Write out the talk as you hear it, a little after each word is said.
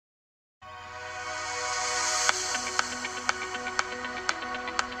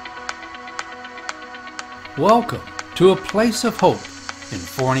Welcome to A Place of Hope in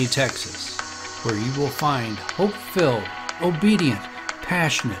Forney, Texas, where you will find hope-filled, obedient,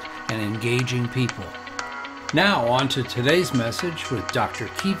 passionate, and engaging people. Now on to today's message with Dr.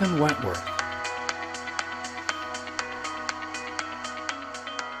 Kevin Wentworth.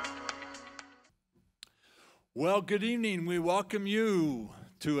 Well, good evening. We welcome you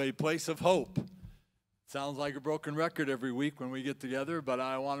to A Place of Hope. Sounds like a broken record every week when we get together, but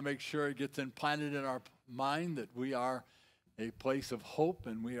I want to make sure it gets implanted in our mind that we are a place of hope,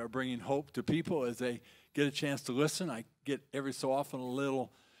 and we are bringing hope to people as they get a chance to listen. I get every so often a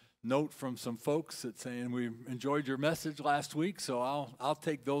little note from some folks that saying we enjoyed your message last week, so I'll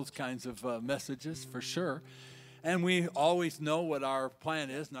take those kinds of messages for sure. And we always know what our plan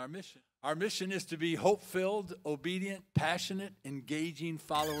is and our mission. Our mission is to be hope-filled, obedient, passionate, engaging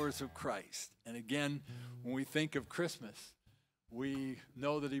followers of Christ. And again, when we think of Christmas, we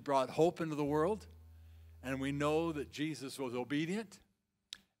know that he brought hope into the world, and we know that Jesus was obedient,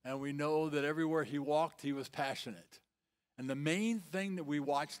 and we know that everywhere he walked, he was passionate. And the main thing that we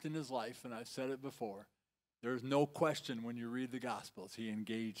watched in his life, and I've said it before, there's no question when you read the Gospels, he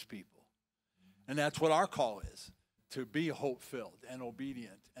engaged people. And that's what our call is. To be hope-filled and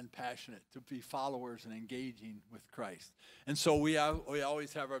obedient and passionate, to be followers and engaging with Christ. And so we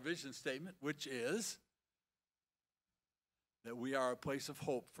always have our vision statement, which is that we are a place of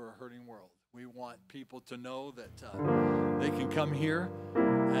hope for a hurting world. We want people to know that they can come here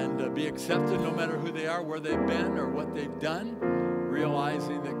and be accepted no matter who they are, where they've been, or what they've done,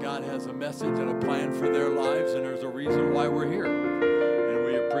 realizing that God has a message and a plan for their lives, and there's a reason why we're here. And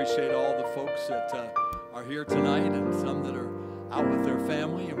we appreciate all the folks that are here tonight, and some that are out with their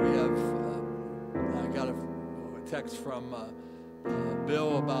family. And we have, I got a text from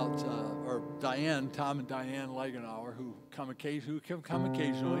Bill about, or Diane, Tom and Diane Legenauer, who come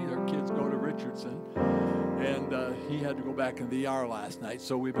occasionally. Their kids go to Richardson, and he had to go back in the ER last night.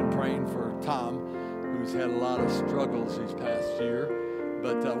 So we've been praying for Tom, who's had a lot of struggles these past year.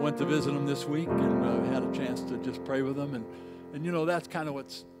 But I went to visit him this week and had a chance to just pray with him. And you know, that's kind of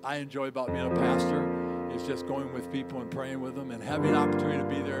what I enjoy about being a pastor. It's just going with people and praying with them and having an opportunity to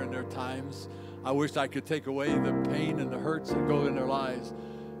be there in their times. I wish I could take away the pain and the hurts that go in their lives.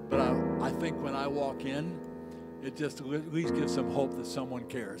 But I think when I walk in, it just at least gives them hope that someone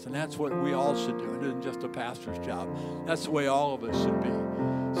cares. And that's what we all should do. It isn't just a pastor's job. That's the way all of us should be.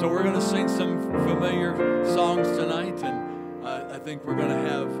 So we're going to sing some familiar songs tonight. And I think we're going to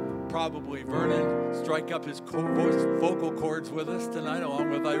have probably Vernon strike up his vocal cords with us tonight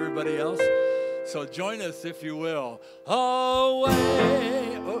along with everybody else. So join us, if you will.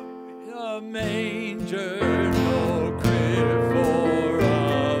 Away, a manger, no crib for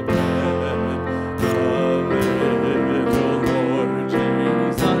a bed. The little Lord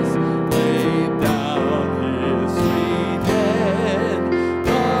Jesus laid down his sweet head.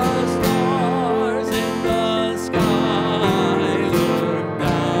 The stars in the sky look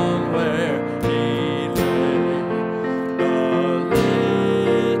down where he lay. The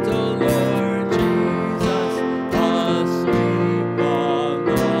little Lord asleep on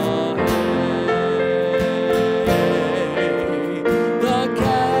the hay. The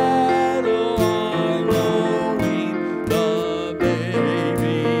cattle are lowing, the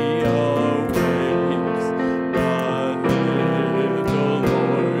baby awakes. The little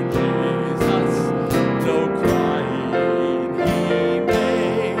Lord Jesus, no crying he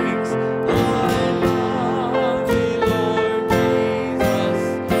makes. I love thee, Lord Jesus,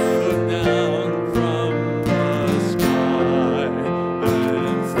 look down from the sky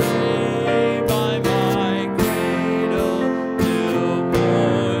and stay by my cradle till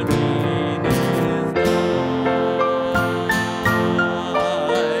morning is nigh.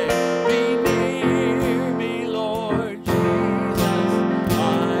 Be near me, Lord Jesus, I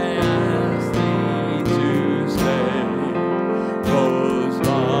ask thee to stay. Close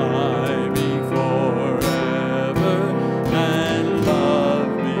by me forever and love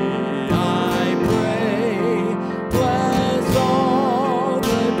me, I pray. Bless all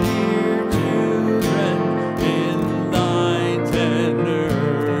the dear children in thy tender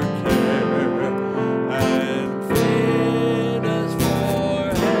care, and fit us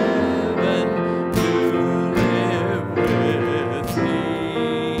for heaven to live with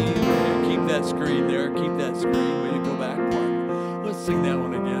thee. Keep that screen there. Keep that screen. Will you go back one? Let's sing that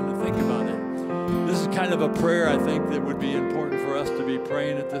one again and think about it. This is kind of a prayer, I think, that would be important for us to be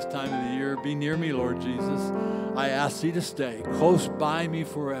praying at this time of the year. Be near me, Lord Jesus. I ask thee to stay close by me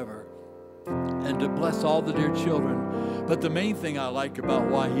forever and to bless all the dear children. But the main thing I like about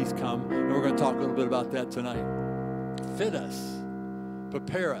why he's come, and we're going to talk a little bit about that tonight, fit us,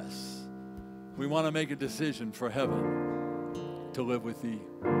 prepare us We want to make a decision for heaven to live with thee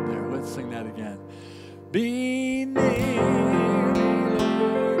there. Let's sing that again. Be near me,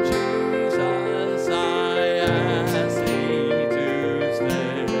 Lord Jesus, I ask thee to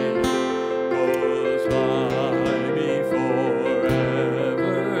stay close by me forever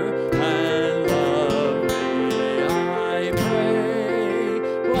and love me, I pray.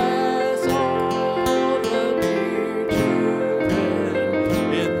 Bless all the dear children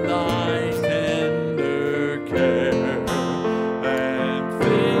in thy tender care, and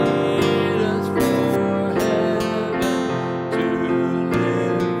fit us for heaven to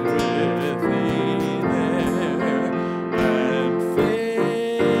live with thee there, and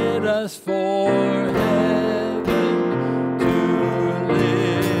fit us for heaven to live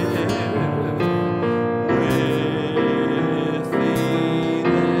with thee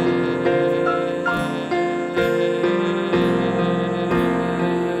there.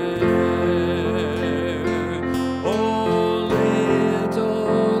 Oh,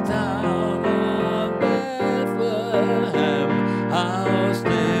 little town of Bethlehem, how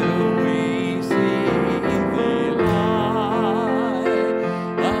still we see thee lie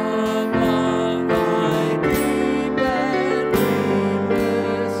above thy deep and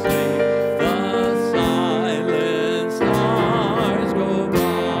dreamless sea. The silent stars go by,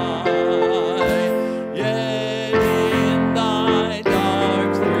 yet in thy dark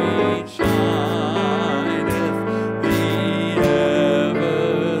street shineth the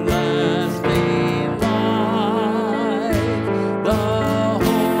everlasting light. The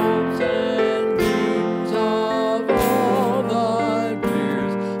hopes and dreams of all the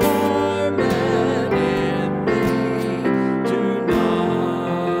drears are met in thee tonight.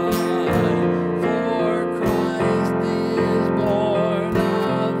 For Christ is born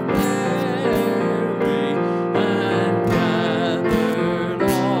of Mary and gathered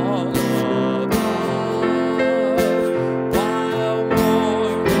all above, while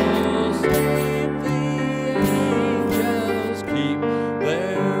mortals sleep, the angels keep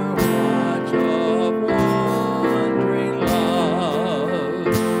their watch of wandering love.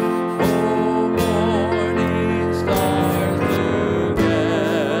 Oh, morning stars together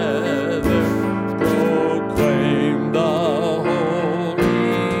proclaim the holy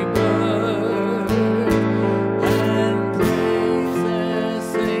birth, and praises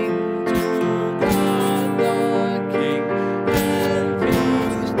sing to God the King, and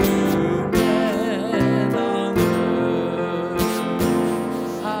peace to men on earth.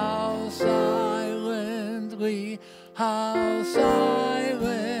 How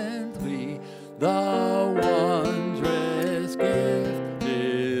silently the wondrous gift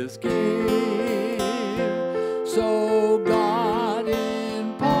is given. So God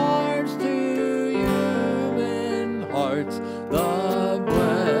imparts to human hearts the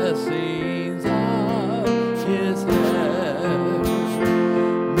blessings of his heaven.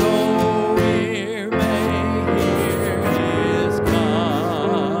 No ear may hear his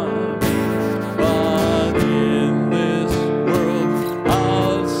coming, but in this world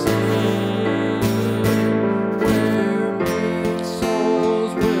of sin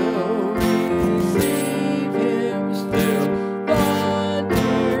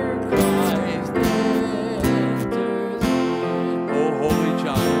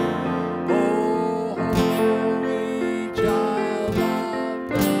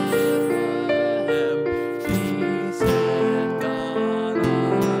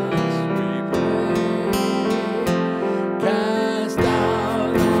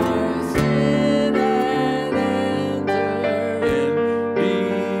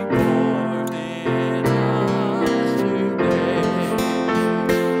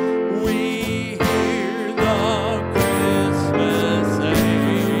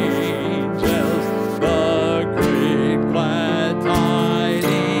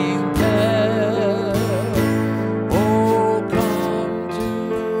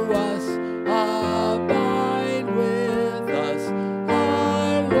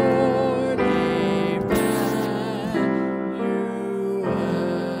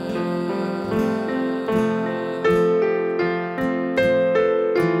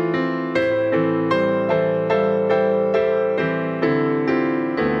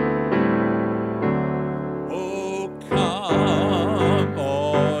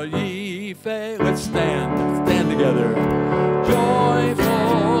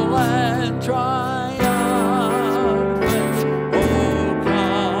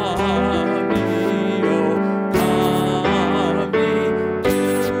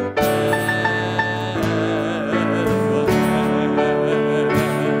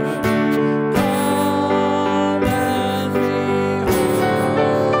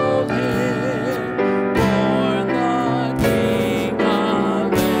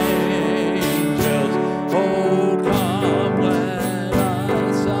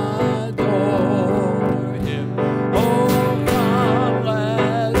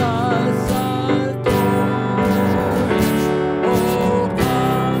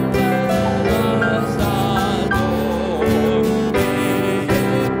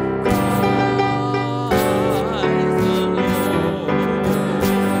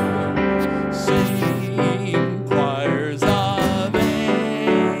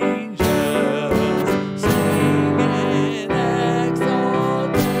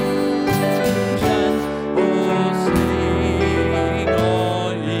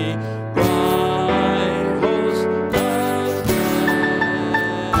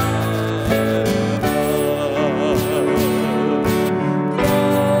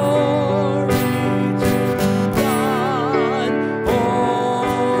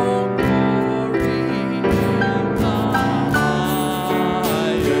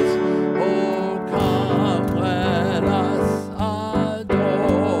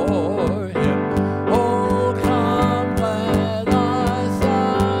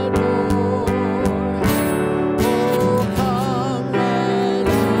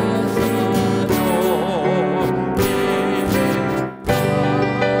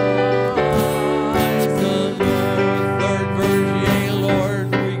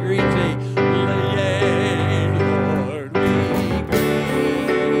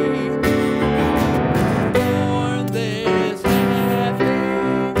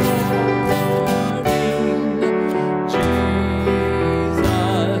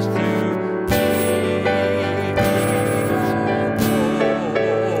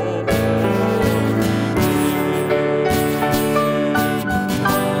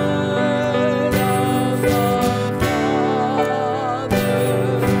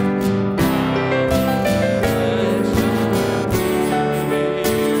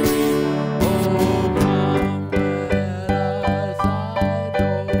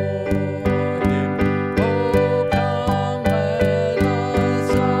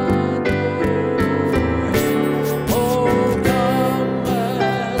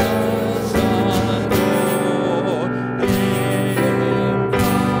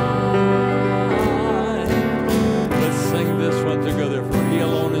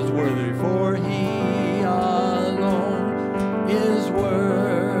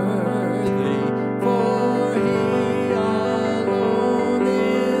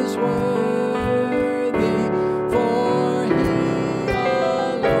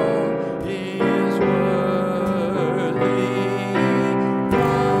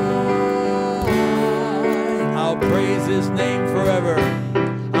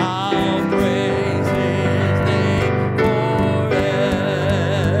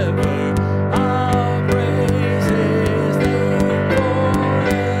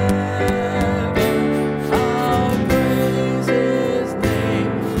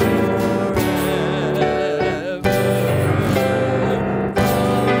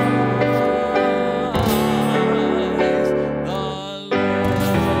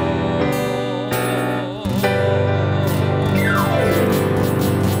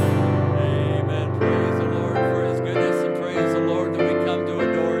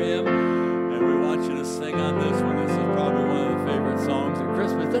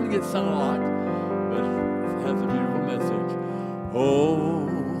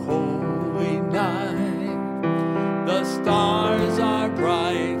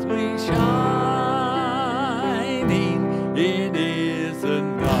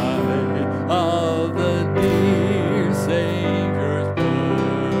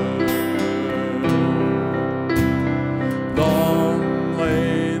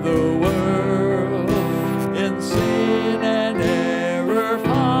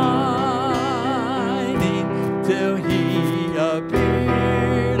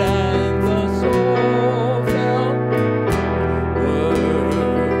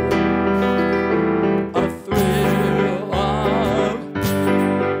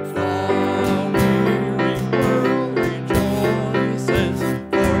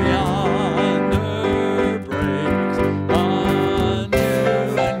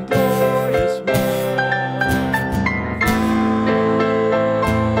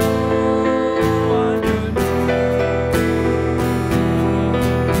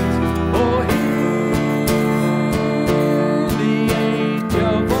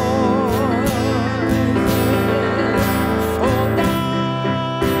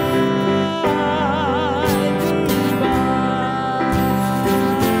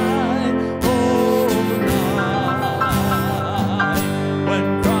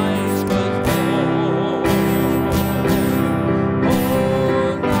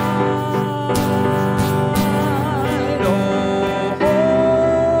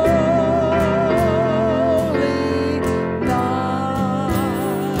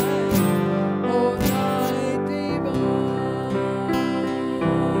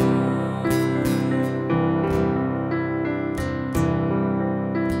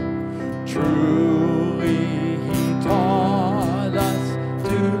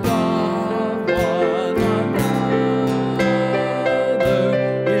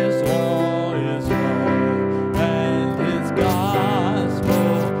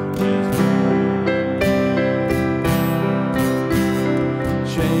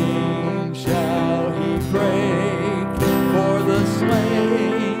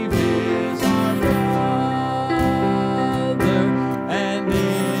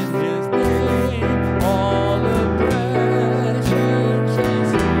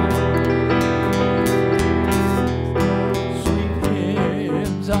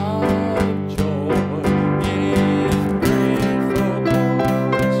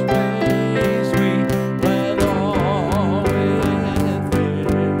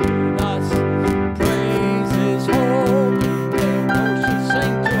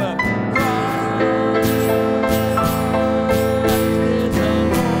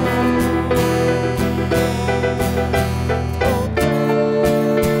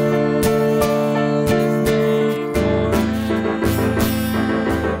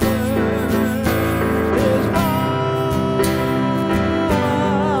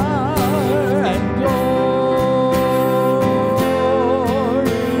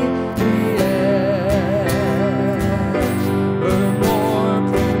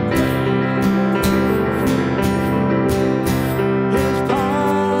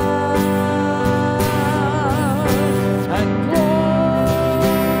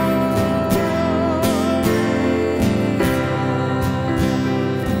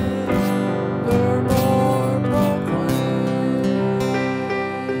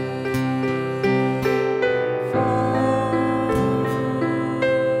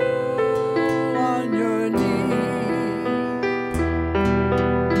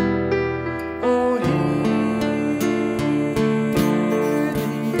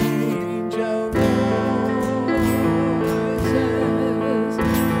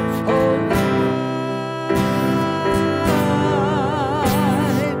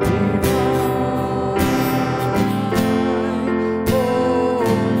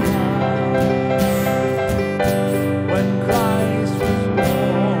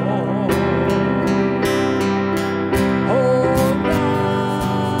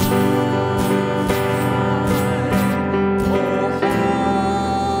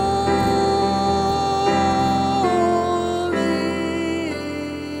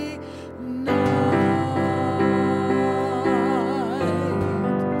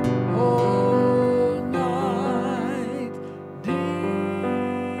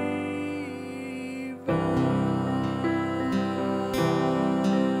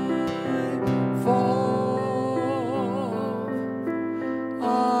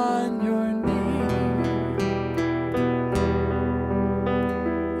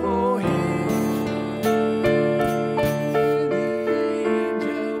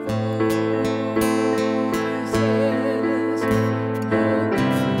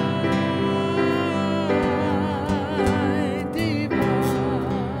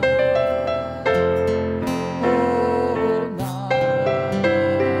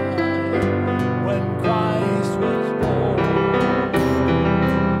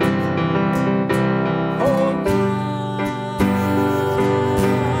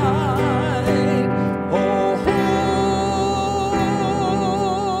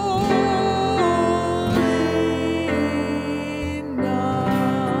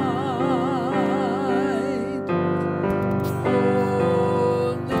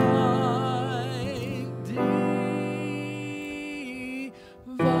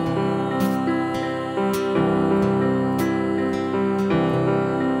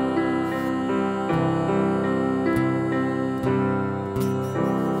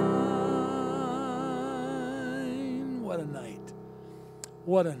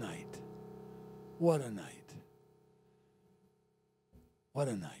What a night. What a night. What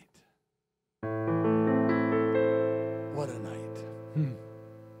a night. What a night.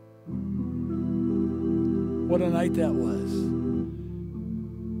 What a night that was.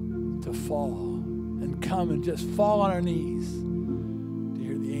 To fall and come and just fall on our knees to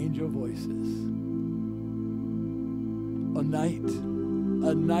hear the angel voices. A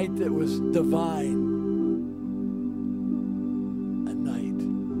night that was divine. A night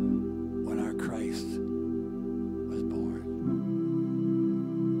when our Christ was born.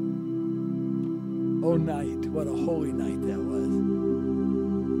 Oh night, what a holy night that was.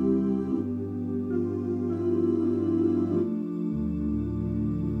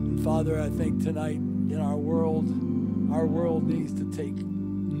 And Father, I think tonight in our world needs to take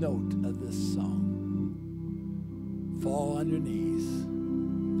note of this song. Fall on your knees.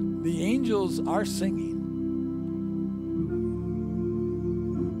 The angel angels are singing.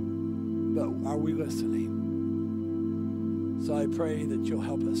 But are we listening? So I pray that you'll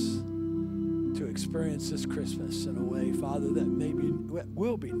help us to experience this Christmas in a way, Father, that maybe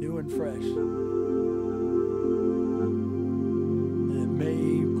will be new and fresh. And it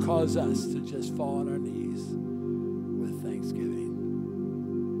may cause us to just fall on our knees with thanksgiving.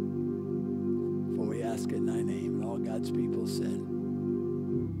 For we ask it in thy name, and all God's people said.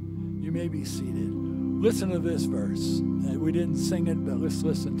 You may be seated. Listen to this verse. We didn't sing it, but let's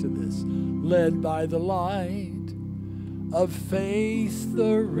listen to this. Led by the light of faith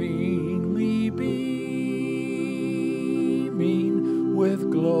serenely beaming, with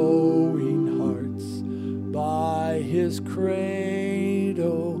glowing hearts by his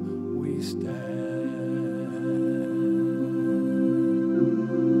cradle we stand.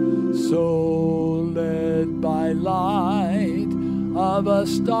 So led by light of a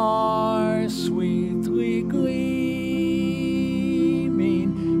star sweetly gleaming,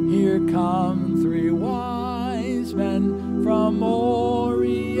 here come three wise men from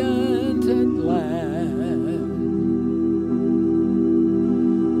oriented land.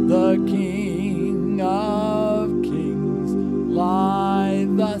 The King of Kings lie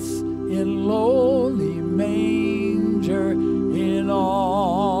thus in lowly manger. In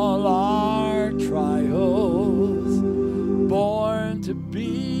all our trials, born to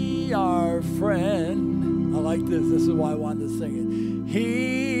be our friend. I like this. This is why I wanted to sing it.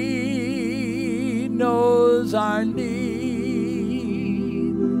 He knows our need.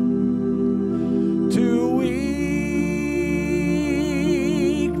 To weakness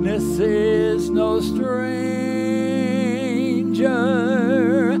is no stranger.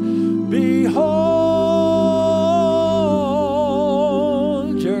 Behold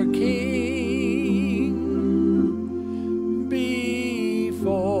your King.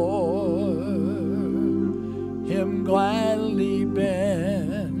 Before him gladly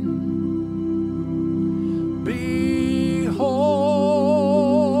bend. Behold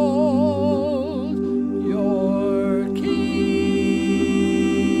your King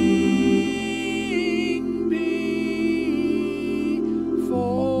before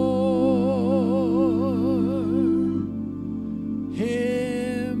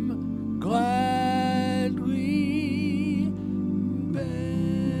him gladly bend.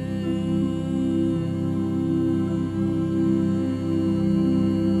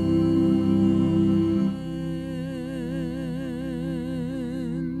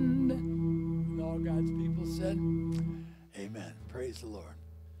 And all God's people said, amen. Praise the Lord.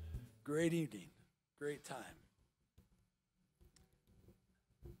 Great evening. Great time.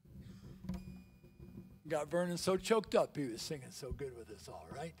 Got Vernon so choked up, he was singing so good with us all,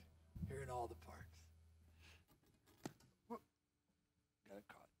 right? Hearing all the parts. Whoop. Got it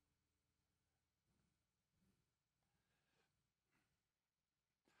caught.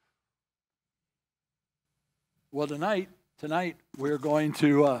 Well, tonight we're going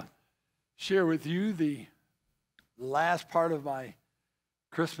to share with you the last part of my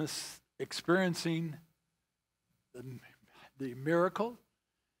Christmas experiencing the miracle.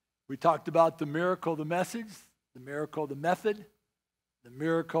 We talked about the miracle, the message, the miracle, the method, the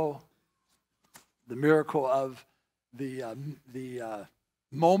miracle of the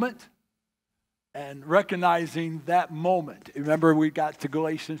moment, and recognizing that moment. Remember, we got to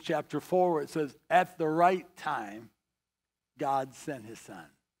Galatians chapter 4 where it says, at the right time, God sent his son.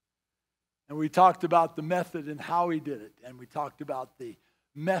 And we talked about the method and how he did it. And we talked about the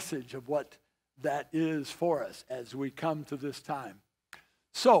message of what that is for us as we come to this time.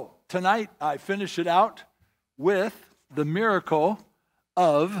 So tonight I finish it out with the miracle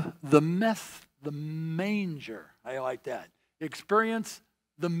of the manger. I like that. Experience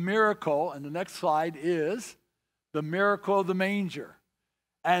the miracle, and the next slide is the miracle of the manger.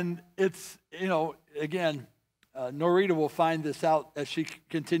 And it's, again, Norita will find this out as she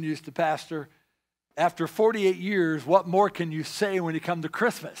continues to pastor. After 48 years, what more can you say when you come to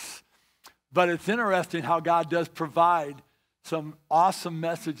Christmas? But it's interesting how God does provide some awesome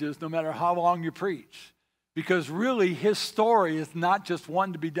messages no matter how long you preach. Because really, his story is not just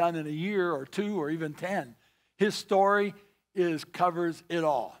one to be done in a year or two or even 10. His story covers it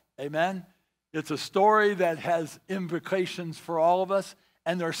all. Amen? It's a story that has implications for all of us,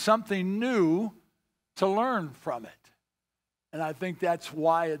 and there's something new to learn from it. And I think that's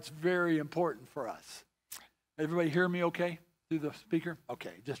why it's very important for us. Everybody hear me okay through the speaker?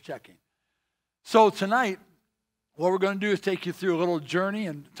 Okay, just checking. So tonight, what we're going to do is take you through a little journey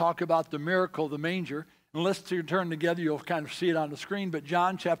and talk about the miracle of the manger. And let's turn together. You'll kind of see it on the screen. But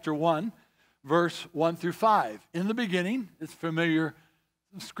John chapter 1, verse 1 through 5. In the beginning, it's familiar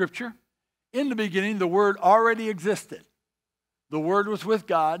scripture. In the beginning, the Word already existed. The Word was with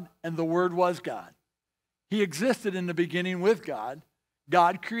God, and the Word was God. He existed in the beginning with God.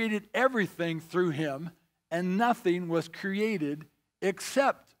 God created everything through him, and nothing was created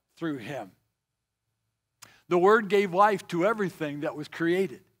except through him. The Word gave life to everything that was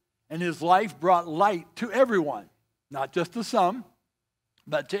created, and his life brought light to everyone, not just to some,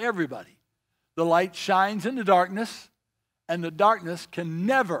 but to everybody. The light shines in the darkness, and the darkness can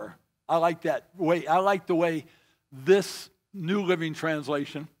never, I like the way this New Living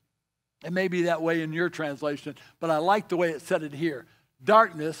Translation, it may be that way in your translation, but I like the way it said it here.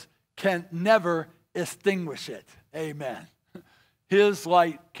 Darkness can never extinguish it. Amen. His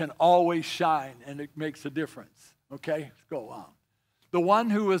light can always shine, and it makes a difference. Okay, let's go on. The one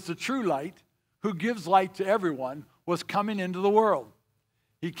who is the true light, who gives light to everyone, was coming into the world.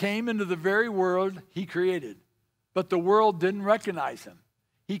 He came into the very world he created, but the world didn't recognize him.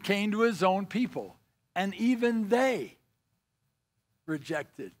 He came to his own people, and even they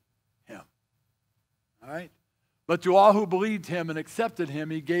rejected him. All right? But to all who believed him and accepted him,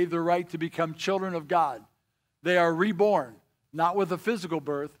 he gave the right to become children of God. They are reborn, not with a physical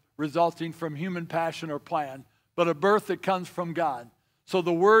birth resulting from human passion or plan, but a birth that comes from God. So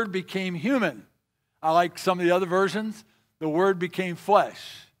the Word became human. I like some of the other versions. The Word became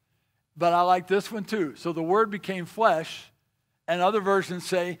flesh. But I like this one too. So the Word became flesh, and other versions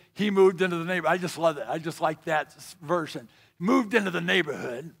say he moved into the neighborhood. I just love it. I just like that version. Moved into the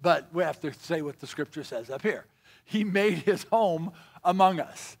neighborhood, but we have to say what the Scripture says up here. He made his home among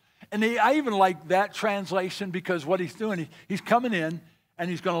us. And I even like that translation, because what he's doing, he's coming in and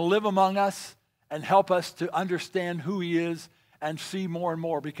he's going to live among us and help us to understand who he is and see more and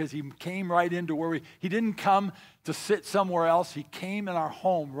more, because he came right into where he didn't come to sit somewhere else. He came in our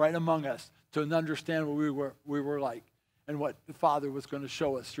home right among us to understand what we were like and what the Father was going to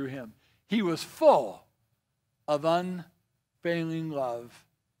show us through him. He was full of unfailing love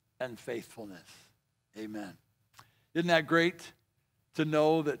and faithfulness. Amen. Isn't that great to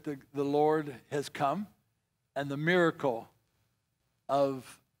know that the Lord has come, and the miracle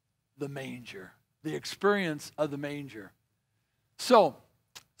of the manger, the experience of the manger. So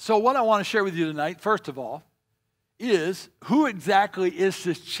what I want to share with you tonight, first of all, is who exactly is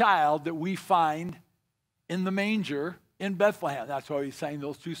this child that we find in the manger in Bethlehem. That's why we sang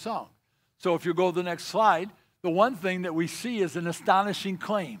those two songs. So if you go to the next slide, the one thing that we see is an astonishing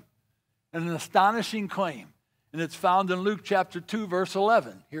claim. And an astonishing claim. And it's found in Luke chapter 2, verse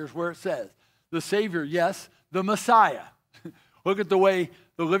 11. Here's where it says, the Savior, yes, the Messiah. Look at the way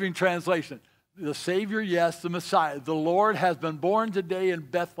the Living Translation. The Savior, yes, the Messiah. The Lord has been born today in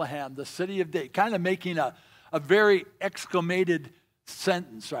Bethlehem, the city of David. Kind of making a very exclamated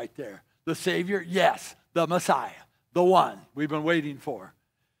sentence right there. The Savior, yes, the Messiah. The one we've been waiting for.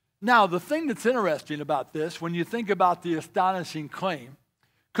 Now, the thing that's interesting about this, when you think about the astonishing claim,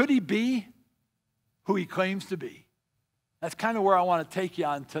 could he be who he claims to be? That's kind of where I want to take you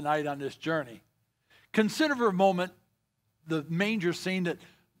on tonight on this journey. Consider for a moment the manger scene that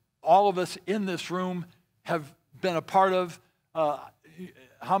all of us in this room have been a part of.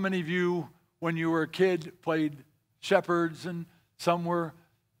 How many of you, when you were a kid, played shepherds, and some were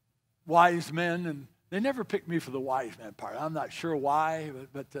wise men? And they never picked me for the wise man part. I'm not sure why,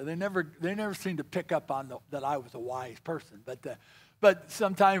 but they never seemed to pick up on that I was a wise person. But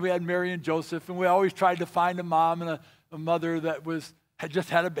sometimes we had Mary and Joseph, and we always tried to find a mom and a mother that had just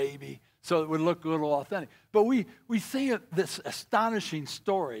had a baby, so it would look a little authentic. But we see this astonishing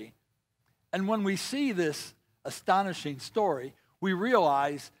story, and when we see this astonishing story, we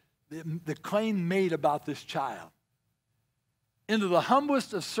realize the claim made about this child. Into the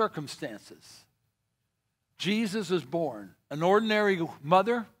humblest of circumstances, Jesus is born. An ordinary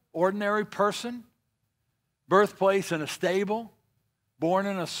mother, ordinary person, birthplace in a stable, born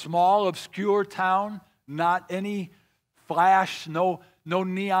in a small, obscure town, not any flash, no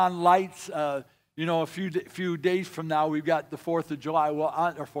neon lights. A few days from now, we've got the 4th of July. Well,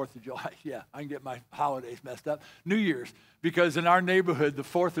 or 4th of July, yeah, I can get my holidays messed up. New Year's, because in our neighborhood, the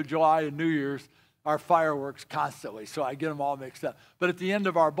 4th of July and New Year's are fireworks constantly, so I get them all mixed up. But at the end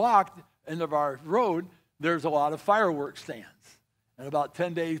of our block, end of our road, there's a lot of fireworks stands. And about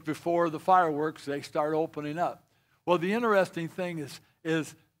 10 days before the fireworks, they start opening up. Well, the interesting thing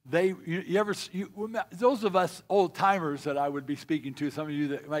is those of us old timers that I would be speaking to, some of you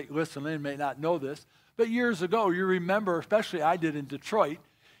that might listen in may not know this, but years ago, you remember, especially I did in Detroit,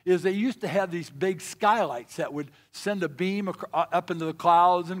 is they used to have these big skylights that would send a beam up into the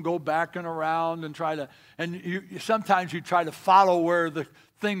clouds and go back and around and sometimes you try to follow where the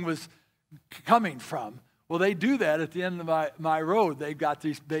thing was coming from. Well, they do that at the end of my road. They've got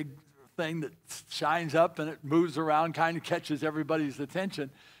these big thing that shines up and it moves around, kind of catches everybody's attention.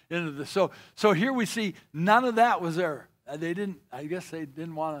 So here we see none of that was there. I guess they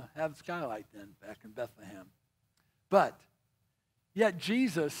didn't want to have skylight then back in Bethlehem. But yet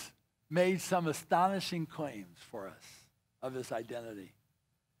Jesus made some astonishing claims for us of his identity.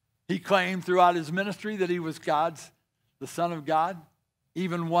 He claimed throughout his ministry that he was the Son of God,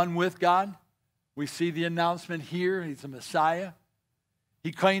 even one with God. We see the announcement here. He's the Messiah.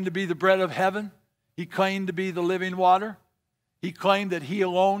 He claimed to be the bread of heaven. He claimed to be the living water. He claimed that he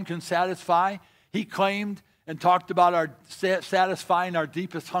alone can satisfy. He claimed and talked about satisfying our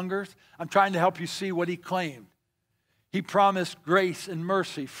deepest hungers. I'm trying to help you see what he claimed. He promised grace and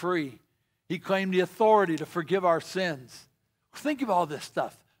mercy free. He claimed the authority to forgive our sins. Think of all this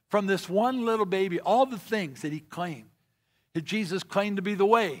stuff. From this one little baby, all the things that he claimed. That Jesus claimed to be the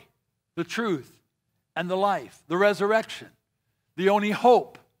way, the truth, and the life, the resurrection, the only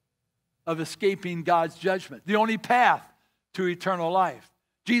hope of escaping God's judgment, the only path to eternal life.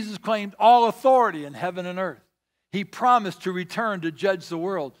 Jesus claimed all authority in heaven and earth. He promised to return to judge the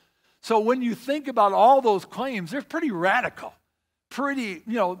world. So when you think about all those claims, they're pretty radical.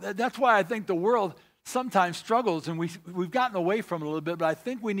 That's why I think the world sometimes struggles, and we've gotten away from it a little bit, but I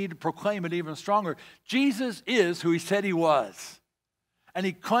think we need to proclaim it even stronger. Jesus is who he said he was. And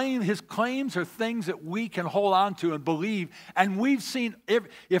his claims are things that we can hold on to and believe. And we've seen,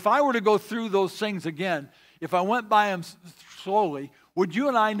 if I were to go through those things again, if I went by them slowly, would you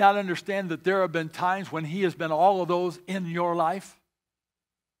and I not understand that there have been times when he has been all of those in your life?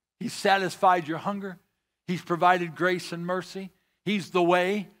 He's satisfied your hunger. He's provided grace and mercy. He's the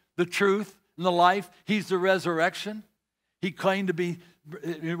way, the truth, and the life. He's the resurrection. He claimed to be,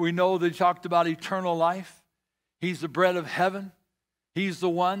 we know that he talked about eternal life. He's the bread of heaven. He's the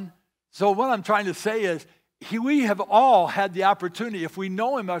one. So what I'm trying to say is, we have all had the opportunity, if we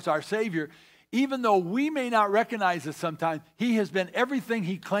know him as our Savior, even though we may not recognize it sometimes, he has been everything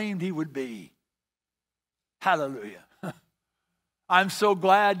he claimed he would be. Hallelujah. I'm so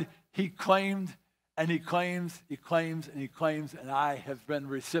glad he claimed, and he claims, he claims, and he claims, and I have been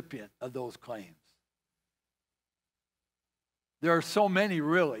recipient of those claims. There are so many,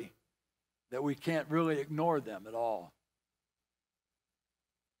 really, that we can't really ignore them at all.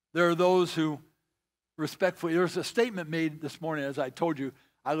 There are those who respectfully, there was a statement made this morning, as I told you,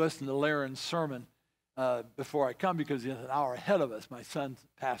 I listened to Laren's sermon before I come because he's an hour ahead of us. My son's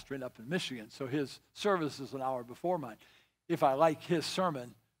pastoring up in Michigan, so his service is an hour before mine. If I like his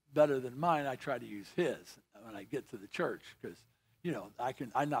sermon better than mine, I try to use his when I get to the church because,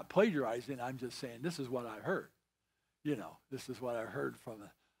 I'm not plagiarizing. I'm just saying this is what I heard. This is what I heard from an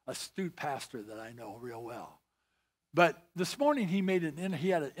astute pastor that I know real well. But this morning he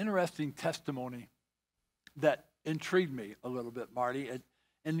had an interesting testimony that intrigued me a little bit, Marty.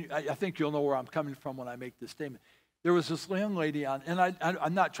 And I think you'll know where I'm coming from when I make this statement. There was this young lady on, and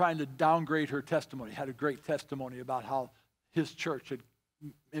I'm not trying to downgrade her testimony, had a great testimony about how his church had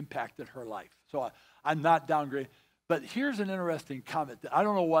impacted her life. So I'm not downgrading. But here's an interesting comment that I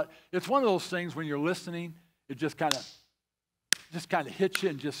don't know what, it's one of those things when you're listening, it just kind of hits you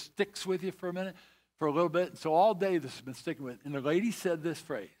and just sticks with you for a minute, for a little bit. And so all day this has been sticking with. And the lady said this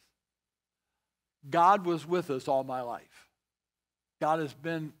phrase, God was with us all my life. God has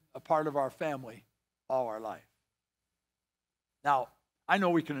been a part of our family all our life. Now, I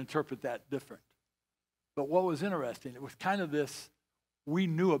know we can interpret that different. But what was interesting, it was kind of this, we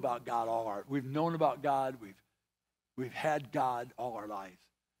knew about God we've known about God, we've had God all our lives.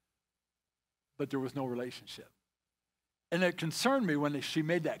 But there was no relationship. And it concerned me when she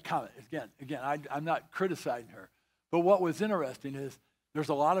made that comment. Again, I'm not criticizing her. But what was interesting is there's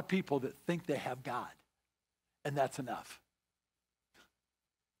a lot of people that think they have God, and that's enough.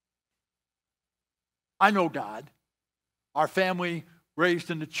 I know God. Our family raised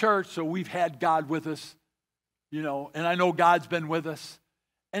in the church, so we've had God with us, and I know God's been with us.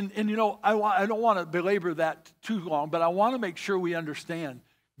 And I don't want to belabor that too long, but I want to make sure we understand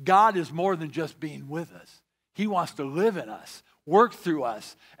God is more than just being with us. He wants to live in us, work through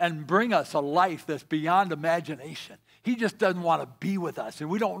us, and bring us a life that's beyond imagination. He just doesn't want to be with us, and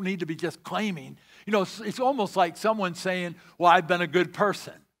we don't need to be just claiming. It's almost like someone saying, well, I've been a good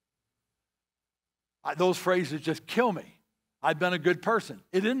person. Those phrases just kill me. I've been a good person.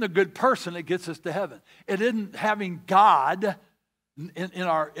 It isn't a good person that gets us to heaven. It isn't having God in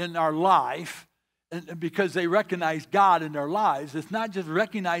our life, and because they recognize God in their lives. It's not just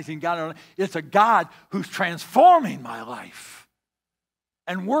recognizing God in our life. It's a God who's transforming my life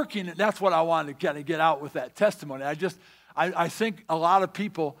and working. That's what I wanted to kind of get out with that testimony. I think a lot of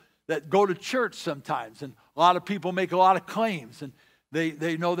people that go to church sometimes, and a lot of people make a lot of claims, and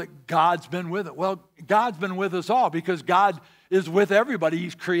They know that God's been with it. Well, God's been with us all because God is with everybody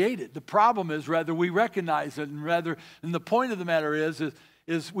He's created. The problem is rather we recognize it, and the point of the matter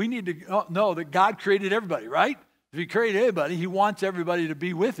is we need to know that God created everybody, right? If He created everybody, He wants everybody to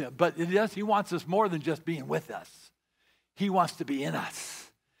be with Him. But He wants us more than just being with us. He wants to be in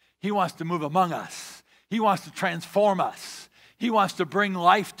us. He wants to move among us. He wants to transform us. He wants to bring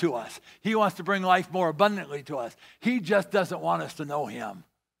life to us. He wants to bring life more abundantly to us. He just doesn't want us to know Him.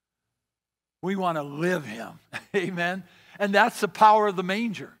 We want to live Him. Amen? And that's the power of the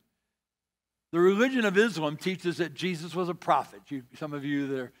manger. The religion of Islam teaches that Jesus was a prophet. Some of you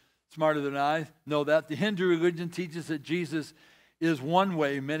that are smarter than I know that. The Hindu religion teaches that Jesus is one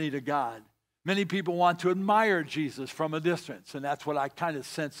way, many to God. Many people want to admire Jesus from a distance, and that's what I kind of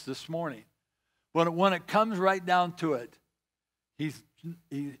sensed this morning. But when it comes right down to it,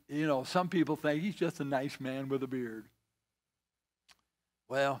 some people think he's just a nice man with a beard.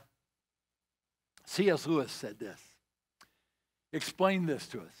 Well, C.S. Lewis said this. Explain this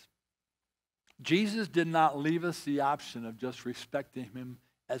to us. Jesus did not leave us the option of just respecting Him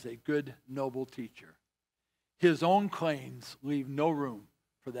as a good, noble teacher. His own claims leave no room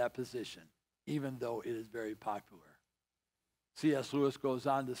for that position, even though it is very popular. C.S. Lewis goes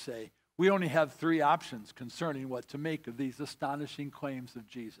on to say, we only have three options concerning what to make of these astonishing claims of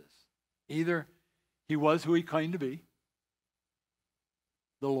Jesus. Either He was who He claimed to be,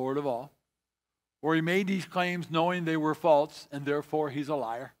 the Lord of all, or He made these claims knowing they were false, and therefore He's a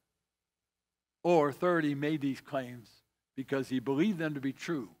liar. Or third, He made these claims because He believed them to be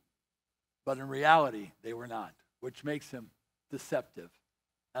true, but in reality they were not, which makes Him deceptive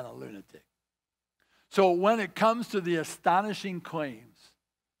and a lunatic. So when it comes to the astonishing claims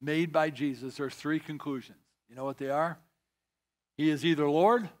made by Jesus, there's three conclusions. You know what they are? He is either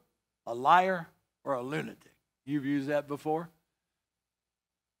Lord, a liar, or a lunatic. You've used that before?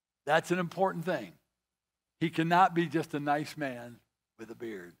 That's an important thing. He cannot be just a nice man with a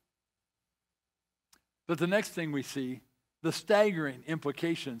beard. But the next thing we see, the staggering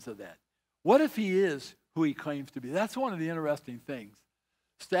implications of that. What if He is who He claims to be? That's one of the interesting things.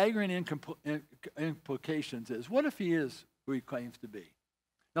 Staggering implications is, what if He is who He claims to be?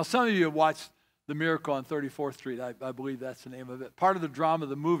 Now, some of you have watched The Miracle on 34th Street. I believe that's the name of it. Part of the drama of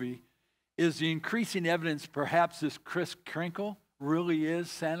the movie is the increasing evidence perhaps this Kris Kringle really is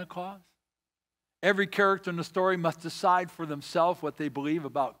Santa Claus. Every character in the story must decide for themselves what they believe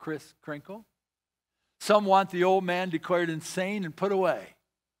about Kris Kringle. Some want the old man declared insane and put away.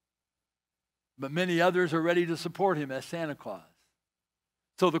 But many others are ready to support him as Santa Claus.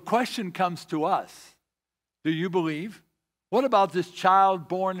 So the question comes to us, do you believe? What about this child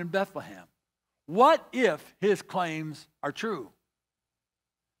born in Bethlehem? What if his claims are true?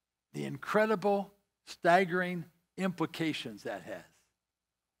 The incredible, staggering implications that has.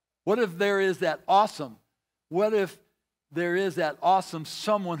 What if there is that awesome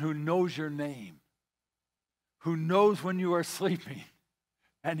someone who knows your name, who knows when you are sleeping,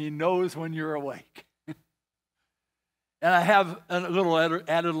 and He knows when you're awake? And I have a little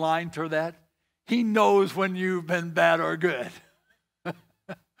added line to that. He knows when you've been bad or good.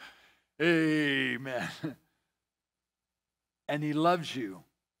 Amen. And He loves you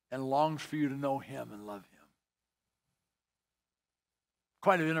and longs for you to know Him and love Him.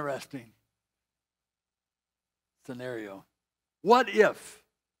 Quite an interesting scenario. What if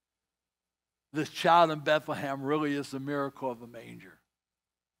this child in Bethlehem really is the miracle of the manger?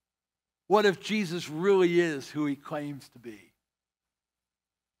 What if Jesus really is who He claims to be?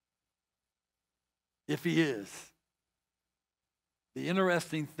 If He is, the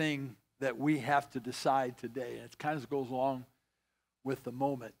interesting thing that we have to decide today, and it kind of goes along with the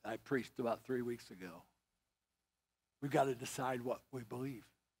moment I preached about 3 weeks ago. We've got to decide what we believe.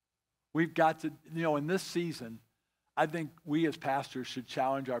 We've got to, in this season, I think we as pastors should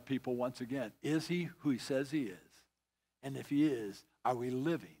challenge our people once again. Is He who He says He is? And if He is, are we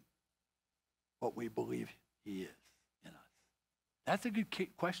living what we believe He is in us? That's a good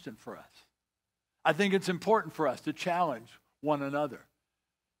question for us. I think it's important for us to challenge one another,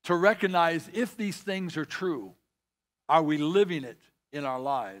 to recognize if these things are true, are we living it in our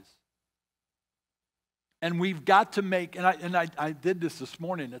lives? And we've got to make, and I did this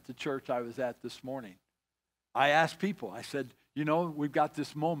morning at the church I was at this morning. I asked people, I said, we've got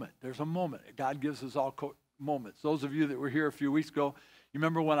this moment. There's a moment. God gives us all moments. Those of you that were here a few weeks ago, you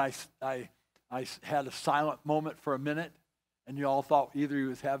remember when I had a silent moment for a minute, and you all thought either he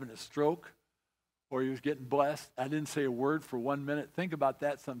was having a stroke or he was getting blessed. I didn't say a word for 1 minute. Think about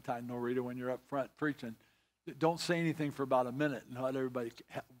that sometime, Norita, when you're up front preaching. Don't say anything for about a minute and let everybody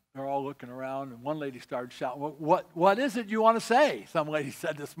they're all looking around, and one lady started shouting, what is it you want to say? Some lady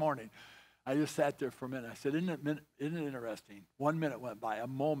said this morning. I just sat there for a minute. I said, isn't it interesting? 1 minute went by, a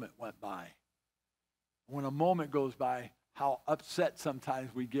moment went by. When a moment goes by, how upset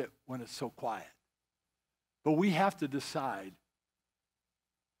sometimes we get when it's so quiet. But we have to decide,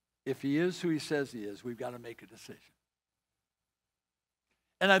 if he is who he says he is, we've got to make a decision.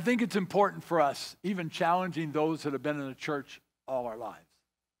 And I think it's important for us, even challenging those that have been in the church all our lives.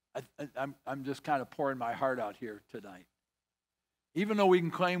 I'm just kind of pouring my heart out here tonight. Even though we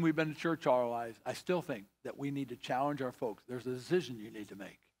can claim we've been in church all our lives, I still think that we need to challenge our folks. There's a decision you need to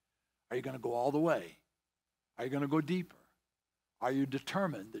make. Are you going to go all the way? Are you going to go deeper? Are you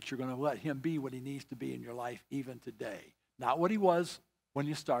determined that you're going to let him be what he needs to be in your life even today? Not what he was when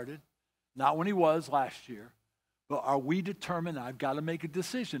you started, not when he was last year, but are we determined? I've got to make a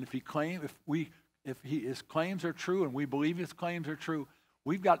decision. If his claims are true and we believe his claims are true,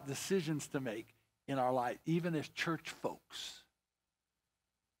 we've got decisions to make in our life, even as church folks.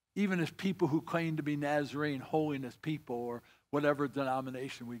 Even as people who claim to be Nazarene, holiness people, or whatever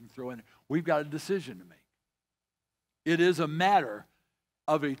denomination we can throw in, we've got a decision to make. It is a matter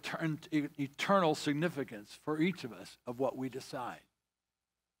of eternal significance for each of us of what we decide.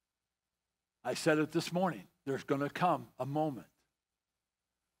 I said it this morning. There's going to come a moment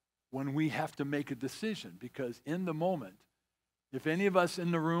when we have to make a decision, because in the moment, if any of us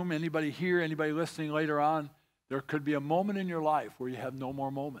in the room, anybody here, anybody listening later on, there could be a moment in your life where you have no more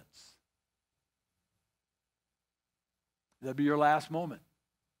moments. That'll be your last moment.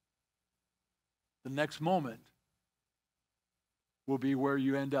 The next moment will be where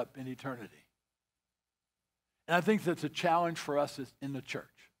you end up in eternity. And I think that's a challenge for us in the church.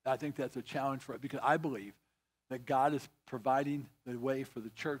 I think that's a challenge for us, because I believe that God is providing the way for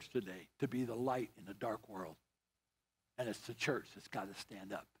the church today to be the light in a dark world. And it's the church that's got to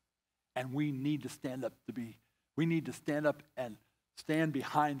stand up. And we need to stand up and stand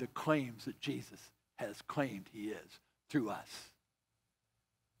behind the claims that Jesus has claimed he is through us.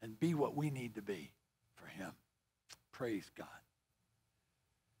 And be what we need to be for him. Praise God.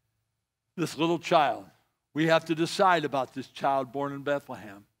 This little child, we have to decide about this child born in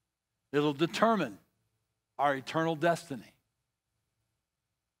Bethlehem. It'll determine our eternal destiny.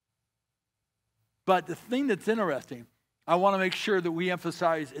 But the thing that's interesting, I want to make sure that we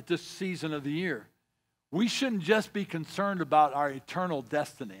emphasize at this season of the year, we shouldn't just be concerned about our eternal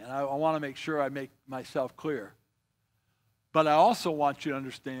destiny. And I want to make sure I make myself clear. But I also want you to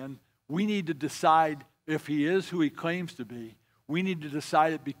understand, we need to decide if he is who he claims to be. We need to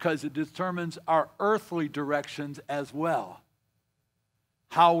decide it because it determines our earthly directions as well.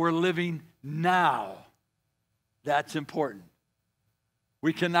 How we're living now. That's important.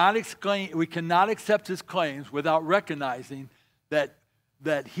 We cannot accept his claims without recognizing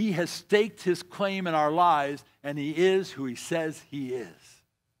that he has staked his claim in our lives, and he is who he says he is.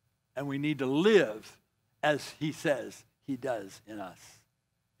 And we need to live as he says he does in us.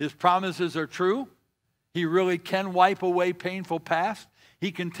 His promises are true. He really can wipe away painful past.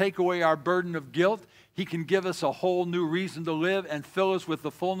 He can take away our burden of guilt. He can give us a whole new reason to live and fill us with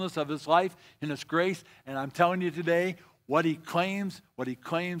the fullness of his life and his grace. And I'm telling you today, what he claims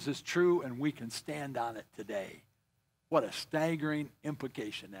is true, and we can stand on it today. What a staggering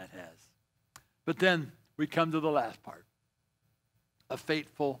implication that has. But then we come to the last part, a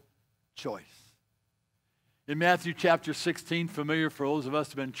fateful choice. In Matthew chapter 16, familiar for those of us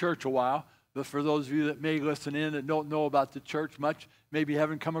who have been in church a while, but for those of you that may listen in and don't know about the church much, maybe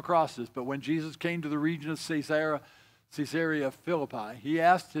haven't come across this, but when Jesus came to the region of Caesarea Philippi, he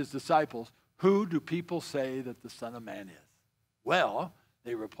asked his disciples, "Who do people say that the Son of Man is?" "Well,"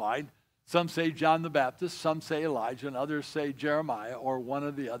 they replied, "some say John the Baptist, some say Elijah, and others say Jeremiah or one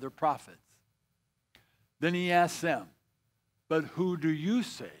of the other prophets." Then he asked them, "But who do you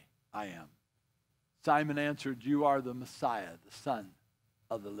say I am?" Simon answered, "You are the Messiah, the Son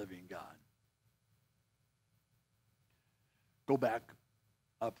of the living God." Go back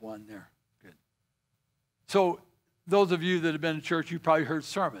up one there. Good. So those of you that have been in church, you've probably heard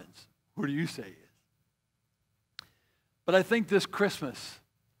sermons. Who do you say he is? But I think this Christmas,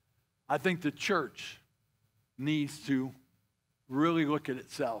 I think the church needs to really look at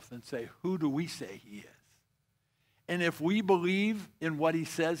itself and say, who do we say he is? And if we believe in what he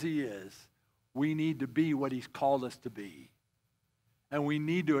says he is, we need to be what he's called us to be. And we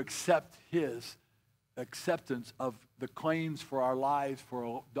need to accept his acceptance of the claims for our lives for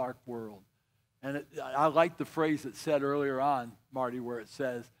a dark world. And I like the phrase that said earlier on, Marty, where it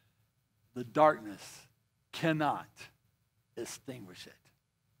says, the darkness cannot extinguish it.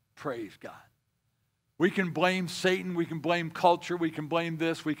 Praise God. We can blame Satan, we can blame culture, we can blame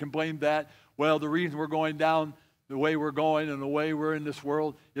this, we can blame that. Well, the reason we're going down the way we're going and the way we're in this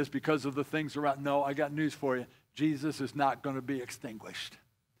world is because of the things around. No, I got news for you. Jesus is not going to be extinguished.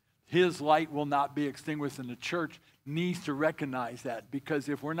 His light will not be extinguished, and the church needs to recognize that, because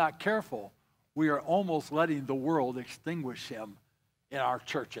if we're not careful, we are almost letting the world extinguish him in our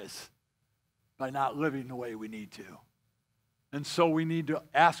churches by not living the way we need to. And so we need to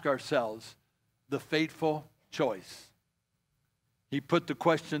ask ourselves the fateful choice. He put the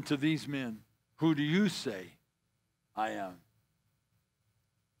question to these men, who do you say I am?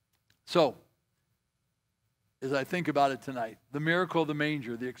 So, as I think about it tonight, the miracle of the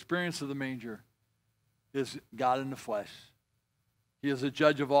manger, the experience of the manger, is God in the flesh. He is a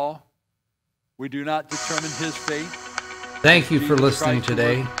judge of all. We do not determine his fate. Thank you for listening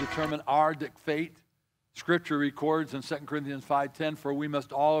today. Determine our fate. Scripture records in 2 Corinthians 5:10, for we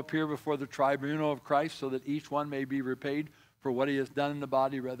must all appear before the tribunal of Christ, so that each one may be repaid for what he has done in the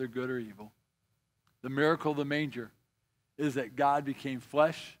body, whether good or evil. The miracle of the manger is that God became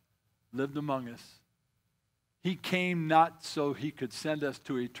flesh, lived among us. He came not so he could send us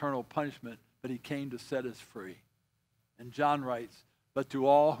to eternal punishment, but he came to set us free. And John writes, but to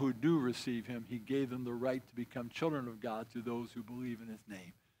all who do receive him, he gave them the right to become children of God, to those who believe in his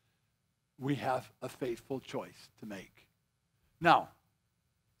name. We have a faithful choice to make. Now,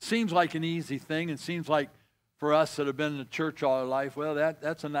 seems like an easy thing, and seems like for us that have been in the church all our life, well,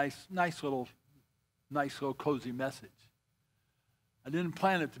 that's a nice little cozy message. I didn't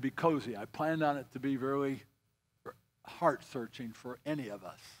plan it to be cozy. I planned on it to be very heart-searching for any of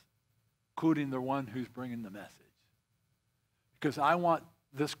us, including the one who's bringing the message. Because I want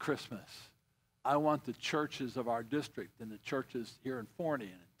this Christmas, I want the churches of our district and the churches here in Forney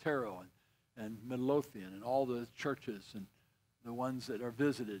and in Terrell and Midlothian and all the churches and the ones that are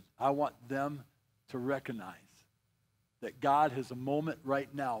visited, I want them to recognize that God has a moment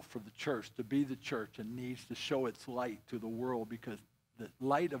right now for the church to be the church and needs to show its light to the world, because the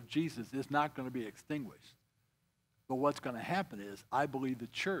light of Jesus is not going to be extinguished. But what's going to happen is, I believe the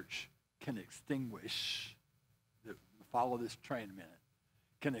church can extinguish, follow this train a minute,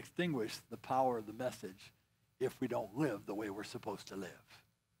 can extinguish the power of the message if we don't live the way we're supposed to live.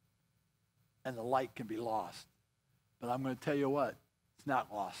 And the light can be lost. But I'm going to tell you what, it's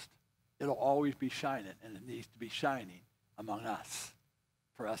not lost. It'll always be shining, and it needs to be shining among us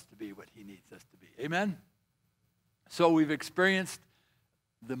for us to be what he needs us to be. Amen? So we've experienced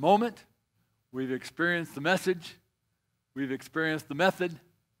the moment, we've experienced the message, we've experienced the method,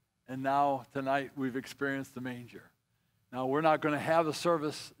 and now tonight we've experienced the manger. Now, we're not going to have a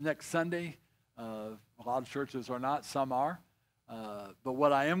service next Sunday. A lot of churches are not, some are. But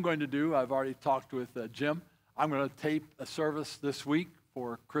what I am going to do, I've already talked with Jim. I'm going to tape a service this week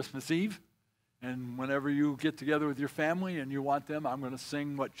for Christmas Eve. And whenever you get together with your family and you want them, I'm going to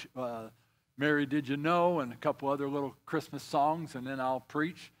sing what Mary Did You Know and a couple other little Christmas songs, and then I'll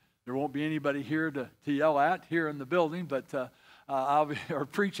preach. There won't be anybody here to yell at here in the building, but I'll be, or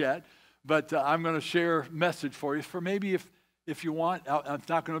preach at. But I'm going to share a message for you. For maybe if you want, it's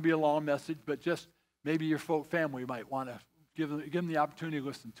not going to be a long message, but just maybe your family might want to give them the opportunity to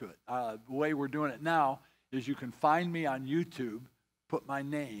listen to it. The way we're doing it now is you can find me on YouTube, put my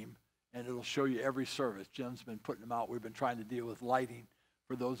name, and it'll show you every service. Jim's been putting them out. We've been trying to deal with lighting.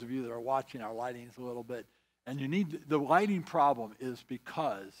 For those of you that are watching, our lighting is a little bit. And the lighting problem is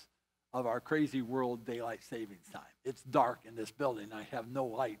because of our crazy world daylight savings time. It's dark in this building. I have no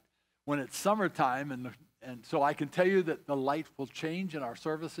light. When it's summertime, and so I can tell you that the light will change in our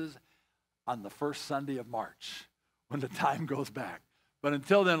services on the first Sunday of March when the time goes back. But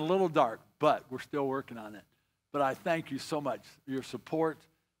until then, a little dark, but we're still working on it. But I thank you so much for your support.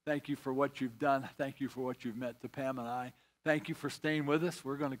 Thank you for what you've done. Thank you for what you've meant to Pam and I. Thank you for staying with us.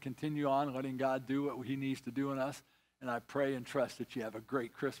 We're going to continue on letting God do what he needs to do in us. And I pray and trust that you have a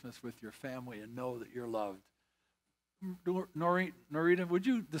great Christmas with your family and know that you're loved. Norita, would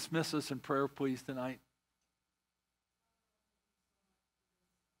you dismiss us in prayer, please, tonight?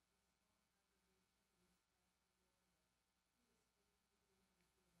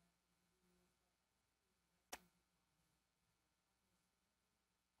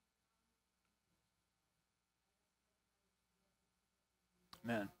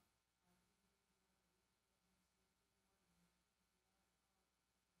 Amen.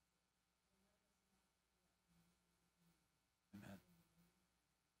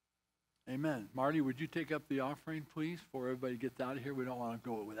 Amen. Marty, would you take up the offering, please, before everybody gets out of here? We don't want to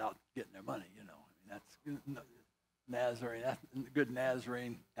go without getting their money, you know. I mean, that's Nazarene, that's good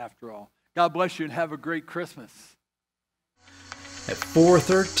Nazarene after all. God bless you and have a great Christmas. at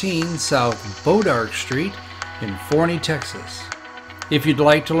 413 South Bodark Street in Forney, Texas. If you'd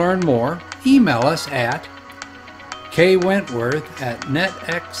like to learn more, email us at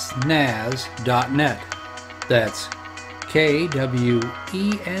kwentworth@netxnaz.net. That's